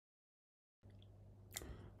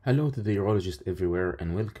Hello to the urologists everywhere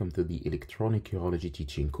and welcome to the electronic urology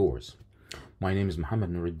teaching course. My name is Mohammed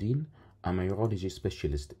Nuruddin. I'm a urology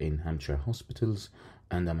specialist in Hampshire hospitals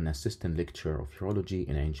and I'm an assistant lecturer of urology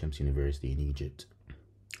in Ain Shams University in Egypt.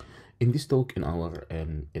 In this talk in our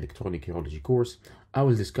electronic urology course, I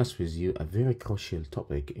will discuss with you a very crucial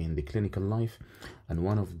topic in the clinical life and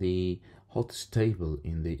one of the hottest table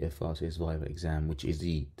in the FRCS Viva exam, which is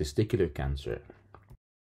the testicular cancer.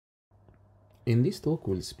 In this talk,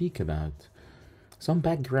 we'll speak about some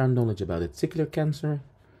background knowledge about testicular cancer,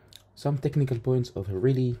 some technical points of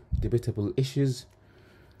really debatable issues.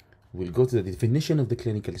 We'll go to the definition of the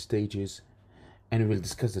clinical stages, and we'll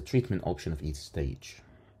discuss the treatment option of each stage.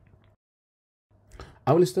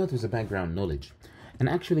 I will start with the background knowledge, and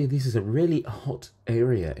actually this is a really hot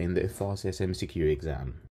area in the FRCS MCQ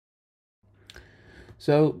exam.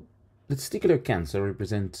 So, the testicular cancer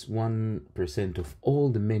represents 1% of all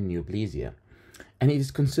the men neoplasia, and it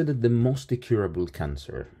is considered the most curable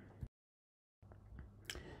cancer.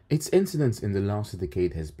 Its incidence in the last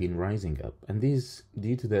decade has been rising up, and this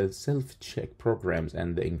due to the self-check programs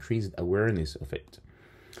and the increased awareness of it.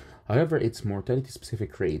 However, its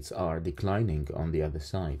mortality-specific rates are declining on the other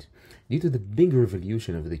side, due to the big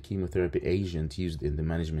revolution of the chemotherapy agent used in the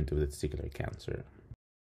management of the testicular cancer.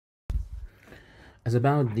 As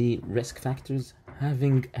about the risk factors,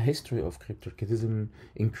 having a history of cryptorchidism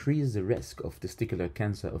increases the risk of testicular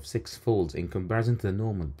cancer of 6-fold in comparison to the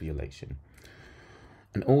normal population.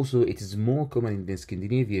 And also, it is more common in the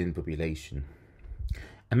Scandinavian population.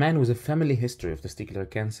 A man with a family history of testicular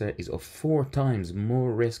cancer is of 4 times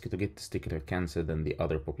more risk to get testicular cancer than the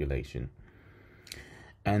other population.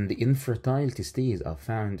 And the infertile testes are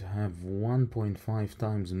found to have 1.5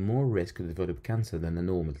 times more risk to develop cancer than the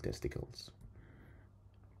normal testicles.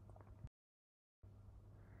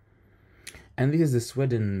 And this is the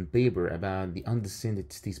Sweden paper about the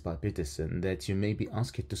undescended testes by Peterson that you may be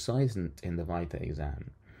asked to cite in the Vita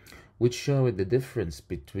exam, which showed the difference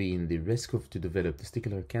between the risk to develop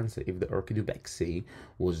testicular cancer if the orchidopexy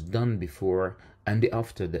was done before and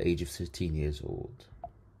after the age of 13 years old.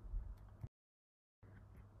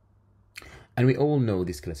 And we all know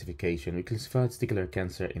this classification. We classify testicular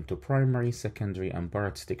cancer into primary, secondary, and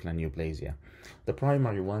paratesticular neoplasia. The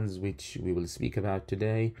primary ones, which we will speak about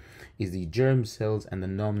today, is the germ cells and the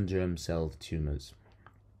non-germ cell tumors.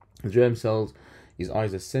 The germ cells is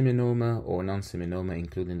either seminoma or non-seminoma,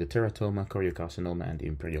 including the teratoma, choriocarcinoma, and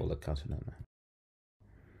imperial carcinoma.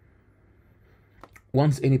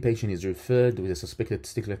 Once any patient is referred with a suspected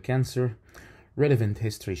testicular cancer, relevant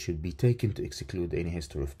history should be taken to exclude any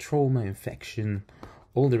history of trauma, infection.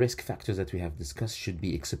 All the risk factors that we have discussed should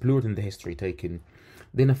be explored in the history taken.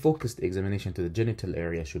 Then a focused examination to the genital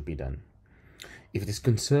area should be done. If it is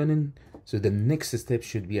concerning, so the next step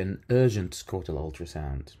should be an urgent scrotal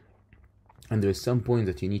ultrasound. And there is some point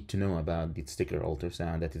that you need to know about the testicular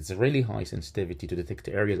ultrasound, that it's a really high sensitivity to detect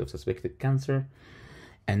areas of suspected cancer,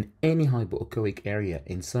 and any hypoechoic area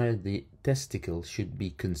inside the testicle should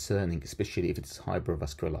be concerning, especially if it's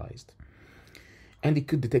hypervascularized. And it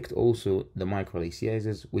could detect also the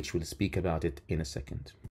microlithiasis, which we'll speak about it in a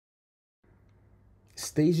second.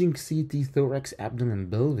 Staging CT thorax, abdomen,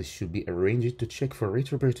 and pelvis should be arranged to check for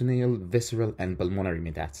retroperitoneal, visceral, and pulmonary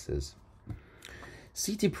metastases.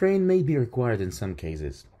 CT brain may be required in some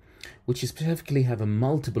cases, which specifically have a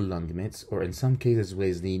multiple lung mets, or in some cases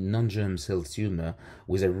with the non-germ cell tumor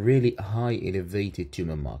with a really high elevated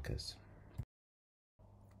tumor markers.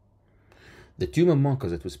 The tumor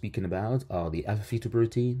markers that we're speaking about are the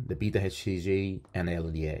alpha-fetoprotein, the beta-HCG, and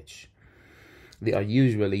LDH. They are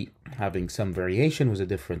usually having some variation with a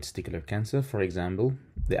different testicular cancer. For example,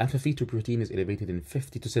 the alpha-fetoprotein is elevated in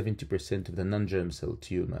 50 to 70% of the non-germ cell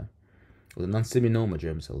tumor, or the non-seminoma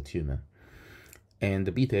germ cell tumor. And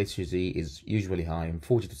the beta-HCG is usually high in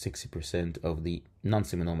 40 to 60% of the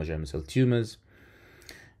non-seminoma germ cell tumors.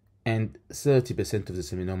 And 30% of the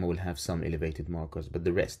seminoma will have some elevated markers, but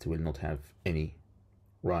the rest will not have any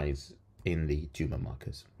rise in the tumor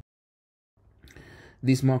markers.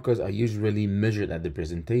 These markers are usually measured at the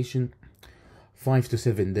presentation 5 to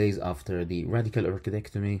 7 days after the radical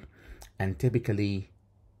orchidectomy, and typically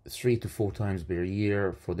 3 to 4 times per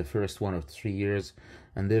year for the first 1 or 3 years,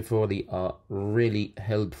 and therefore they are really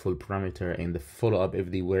helpful parameter in the follow-up if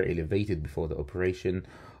they were elevated before the operation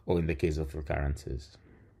or in the case of recurrences.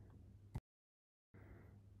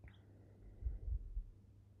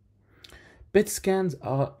 PET scans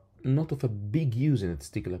are not of a big use in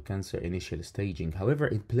testicular cancer initial staging. However,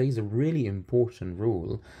 it plays a really important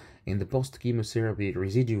role in the post-chemotherapy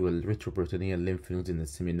residual retroperitoneal lymph nodes in the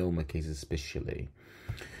seminoma cases especially.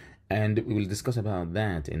 And we will discuss about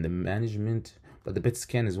that in the management, but the PET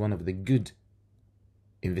scan is one of the good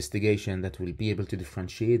investigation that will be able to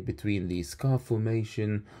differentiate between the scar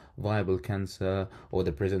formation, viable cancer, or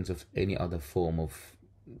the presence of any other form of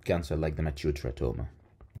cancer like the mature teratoma.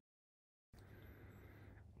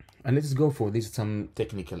 And let's go for these some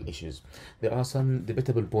technical issues. There are some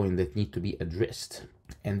debatable points that need to be addressed,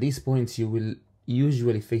 and these points you will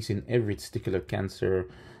usually face in every testicular cancer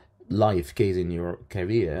live case in your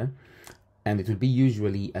career, and it will be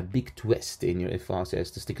usually a big twist in your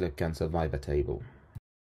FRCS testicular cancer viva table.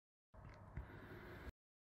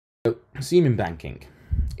 So, semen banking.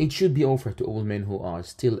 It should be offered to all men who are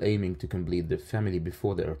still aiming to complete their family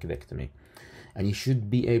before the orchidectomy. And you should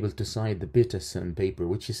be able to cite the Peterson paper,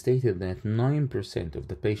 which is stated that 9% of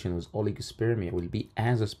the patient with oligospermia will be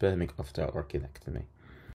azoospermic after orchidectomy.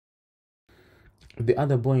 The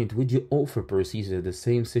other point, would you offer prosthesis at the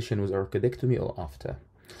same session with orchidectomy or after?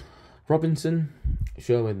 Robinson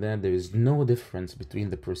showed that there is no difference between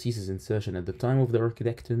the prosthesis insertion at the time of the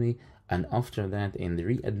orchidectomy and after that in the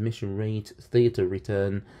readmission rate, theater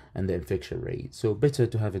return, and the infection rate. So better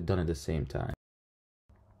to have it done at the same time.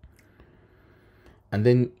 And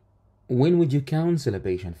then, when would you counsel a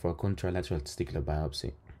patient for a contralateral testicular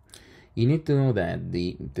biopsy? You need to know that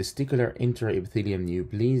the testicular intraepithelium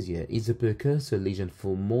neoplasia is a precursor lesion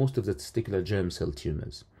for most of the testicular germ cell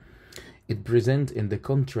tumors. It presents in the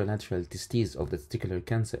contralateral testes of the testicular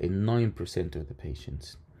cancer in 9% of the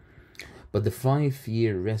patients. But the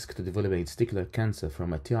 5-year risk to developing testicular cancer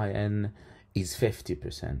from a TIN is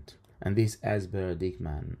 50%, and this as per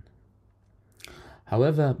Dickman.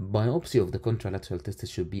 However, biopsy of the contralateral testis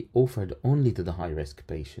should be offered only to the high-risk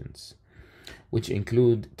patients, which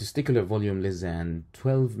include testicular volume less than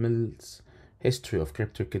 12 mL, history of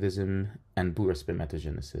cryptorchidism, and poor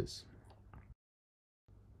spermatogenesis.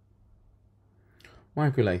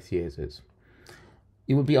 Microlithiasis.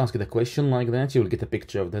 You will be asked a question like that, you will get a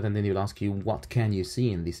picture of that, and then you'll ask you, what can you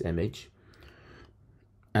see in this image?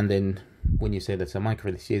 And then when you say that's a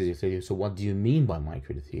microlithiasis, you say, so what do you mean by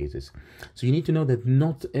microlithiasis? So you need to know that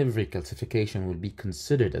not every calcification will be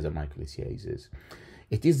considered as a microlithiasis.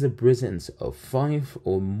 It is the presence of 5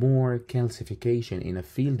 or more calcification in a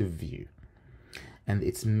field of view, and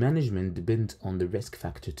its management depends on the risk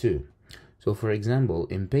factor too. So, for example,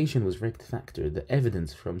 in patients with risk factor, the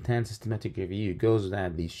evidence from 10 systematic review goes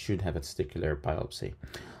that they should have a testicular biopsy.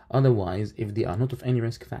 Otherwise, if they are not of any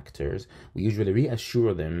risk factors, we usually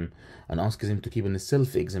reassure them and ask them to keep on a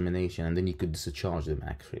self-examination, and then you could discharge them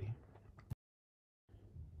actually.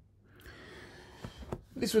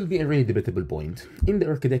 This will be a really debatable point. In the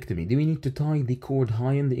orchidectomy, do we need to tie the cord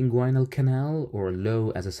high in the inguinal canal or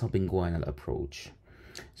low as a subinguinal approach?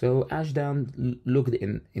 So Ashdown looked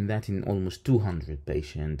in that in almost 200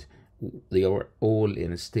 patients. They are all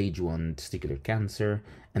in a stage 1 testicular cancer,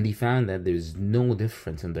 and he found that there is no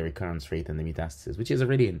difference in the recurrence rate and the metastasis, which is a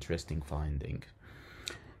really interesting finding.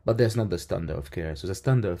 But that's not the standard of care. So the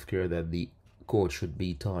standard of care that the cord should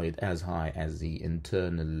be tied as high as the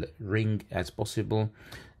internal ring as possible,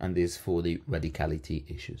 and this for the radicality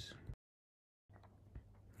issues.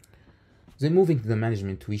 Then moving to the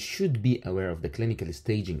management, we should be aware of the clinical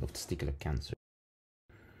staging of testicular cancer.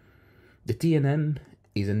 The TNM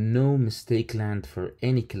is a no-mistake land for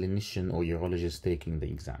any clinician or urologist taking the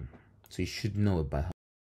exam, so you should know it by heart.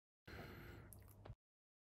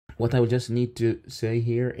 What I will just need to say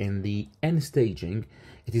here, in the N staging,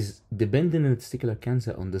 it is dependent on testicular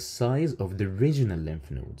cancer on the size of the regional lymph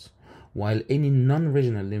nodes, while any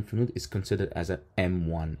non-regional lymph node is considered as a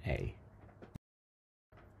M1A.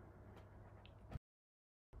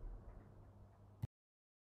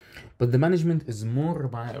 But the management is more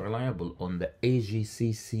reliable on the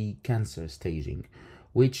AGCC cancer staging,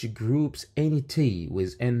 which groups any T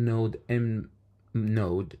with N node, M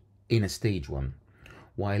node in a stage 1,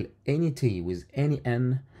 while any T with any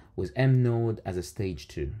N with M node as a stage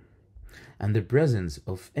 2. And the presence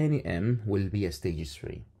of any M will be a stage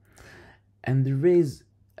 3. And there is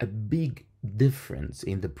a big difference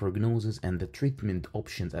in the prognosis and the treatment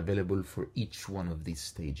options available for each one of these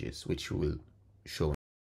stages, which we will show.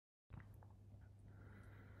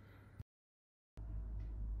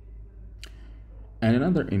 And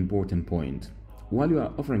another important point, while you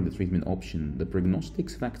are offering the treatment option, the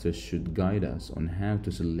prognostics factors should guide us on how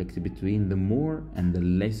to select between the more and the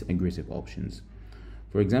less aggressive options.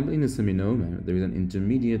 For example, in the seminoma, there is an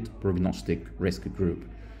intermediate prognostic risk group,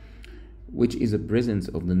 which is a presence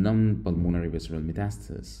of the non-pulmonary visceral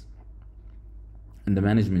metastasis. And the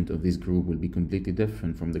management of this group will be completely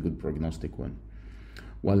different from the good prognostic one.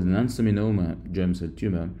 While the non-seminoma germ cell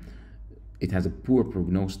tumor, it has a poor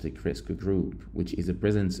prognostic risk group, which is the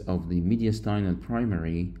presence of the mediastinal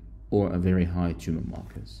primary or a very high tumor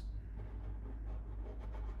markers.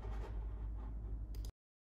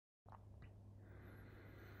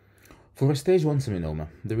 For a stage 1 seminoma,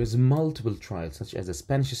 there is multiple trials such as the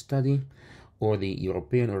Spanish study or the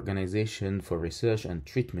European Organization for Research and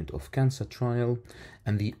Treatment of Cancer trial,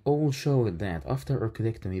 and they all showed that after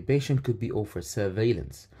orchidectomy, patient could be offered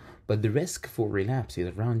surveillance, but the risk for relapse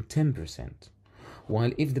is around 10%.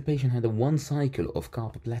 While if the patient had a 1 cycle of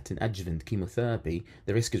carboplatin adjuvant chemotherapy,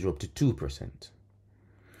 the risk is dropped to 2%.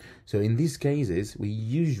 So in these cases, we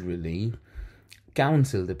usually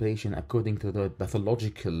counsel the patient according to the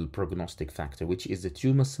pathological prognostic factor, which is the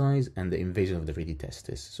tumor size and the invasion of the ready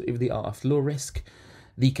testis. So if they are at low risk,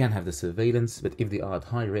 they can have the surveillance, but if they are at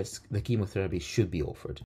high risk, the chemotherapy should be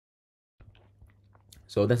offered.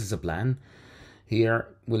 So that is a plan. Here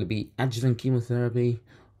will be adjuvant chemotherapy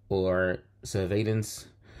or surveillance.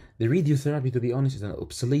 The radiotherapy, to be honest, is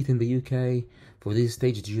obsolete in the UK for this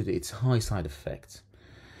stage due to its high side effects.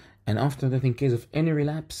 And after that, in case of any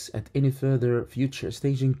relapse at any further future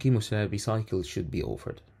staging, chemotherapy cycles should be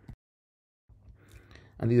offered.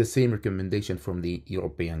 And this is the same recommendation from the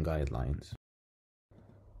European guidelines.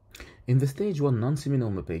 In the stage 1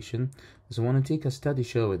 non-seminoma patient, the Wanateka study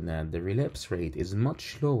showed that the relapse rate is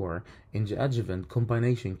much lower in the adjuvant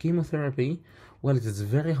combination chemotherapy, while it is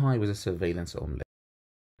very high with the surveillance only.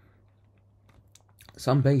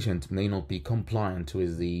 Some patients may not be compliant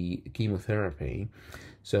with the chemotherapy,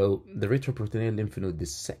 so the retroperitoneal lymph node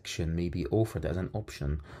dissection may be offered as an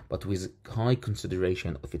option, but with high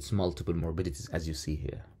consideration of its multiple morbidities, as you see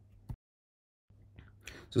here.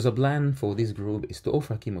 So the plan for this group is to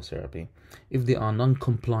offer chemotherapy. If they are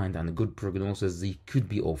non-compliant and good prognosis, they could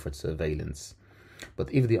be offered surveillance.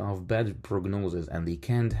 But if they are of bad prognosis and they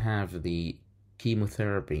can't have the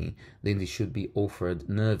chemotherapy, then they should be offered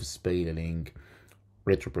nerve sparing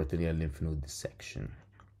retroperitoneal lymph node dissection.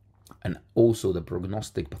 And also the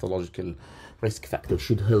prognostic pathological risk factor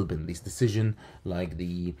should help in this decision, like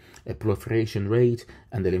the proliferation rate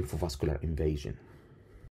and the lymphovascular invasion.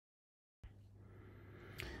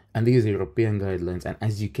 And these are European guidelines, and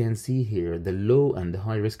as you can see here, the low and the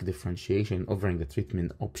high risk differentiation offering the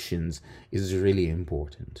treatment options is really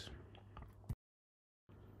important.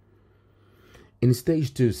 In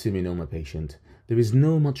stage 2 seminoma patient, there is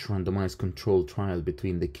no much randomized controlled trial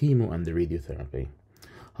between the chemo and the radiotherapy.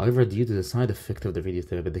 However, due to the side effect of the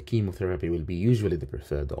radiotherapy, the chemotherapy will be usually the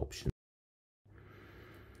preferred option.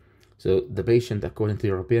 So the patient, according to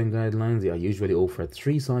European guidelines, they are usually offered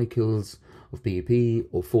 3 cycles of PEP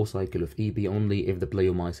or 4 cycles of EP only if the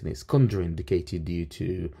bleomycin is contraindicated due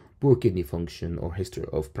to poor kidney function or history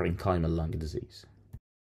of parenchymal lung disease.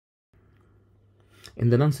 In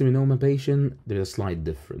the non-seminoma patient, there is a slight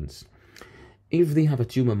difference. If they have a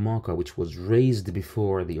tumor marker which was raised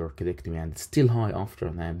before the orchidectomy and still high after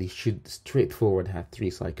that, they should straightforward have 3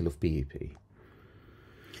 cycles of PEP.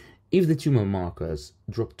 If the tumor markers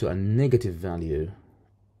drop to a negative value,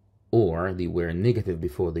 or they were negative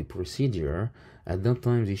before the procedure, at that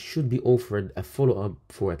time they should be offered a follow-up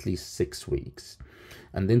for at least 6 weeks.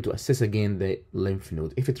 And then to assess again the lymph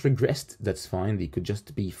node. If it regressed, that's fine, they could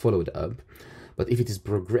just be followed up. But if it is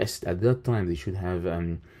progressed, at that time they should have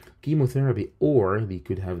chemotherapy, or they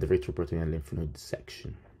could have the retroperitoneal lymph node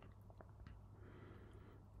dissection.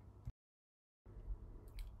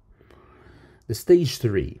 The stage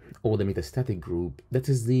 3, or the metastatic group, that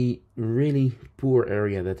is the really poor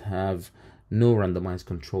area that have no randomized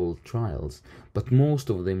controlled trials, but most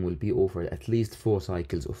of them will be offered at least 4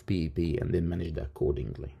 cycles of PEP and then managed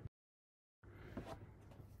accordingly.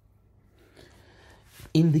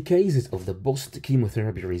 In the cases of the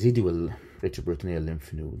post-chemotherapy residual retroperitoneal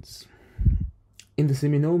lymph nodes, in the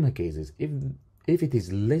seminoma cases, if it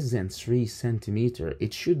is less than 3 centimeters,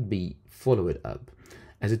 it should be followed up,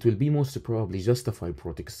 as it will be most probably just a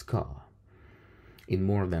fibrotic scar in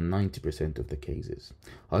more than 90% of the cases.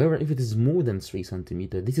 However, if it is more than 3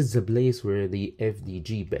 centimeters, this is the place where the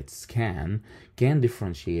FDG PET scan can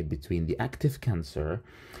differentiate between the active cancer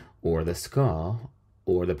or the scar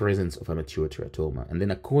or the presence of a mature teratoma. And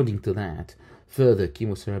then according to that, further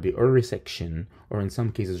chemotherapy or resection, or in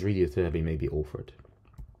some cases radiotherapy, may be offered.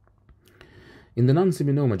 In the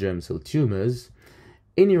non-seminoma germ cell tumors,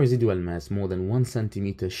 any residual mass more than 1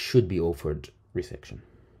 centimeter should be offered resection.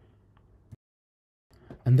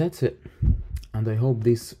 And that's it. And I hope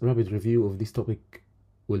this rapid review of this topic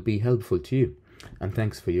will be helpful to you. And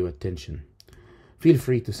thanks for your attention. Feel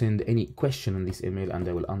free to send any question on this email and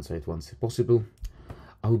I will answer it once possible.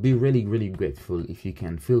 I would be really grateful if you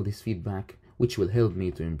can fill this feedback, which will help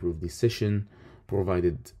me to improve this session,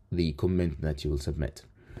 provided the comment that you will submit.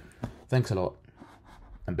 Thanks a lot,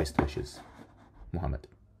 and best wishes. Mohammed.